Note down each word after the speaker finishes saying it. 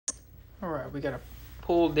Alright, we got a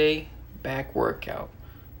pull day back workout.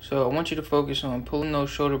 So I want you to focus on pulling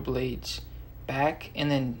those shoulder blades back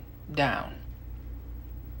and then down.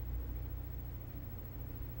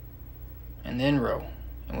 And then row.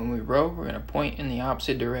 And when we row, we're going to point in the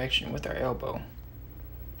opposite direction with our elbow.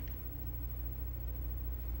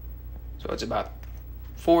 So it's about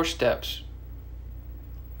 4 steps.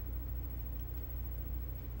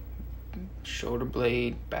 Shoulder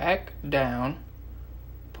blade back, down,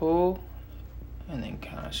 pull, and then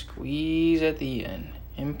kind of squeeze at the end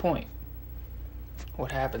and point.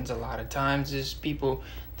 What happens a lot of times is people,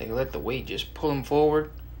 they let the weight just pull them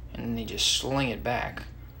forward and then they just sling it back.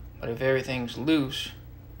 But if everything's loose,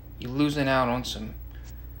 you're losing out on some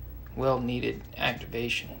well-needed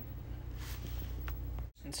activation.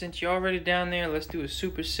 And since you're already down there, let's do a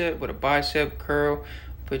superset with a bicep curl.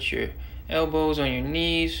 Put your elbows on your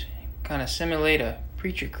knees, kind of simulate a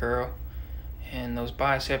preacher curl, and those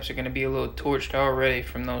biceps are going to be a little torched already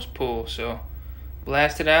from those pulls. So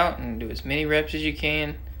blast it out and do as many reps as you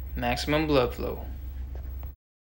can, maximum blood flow.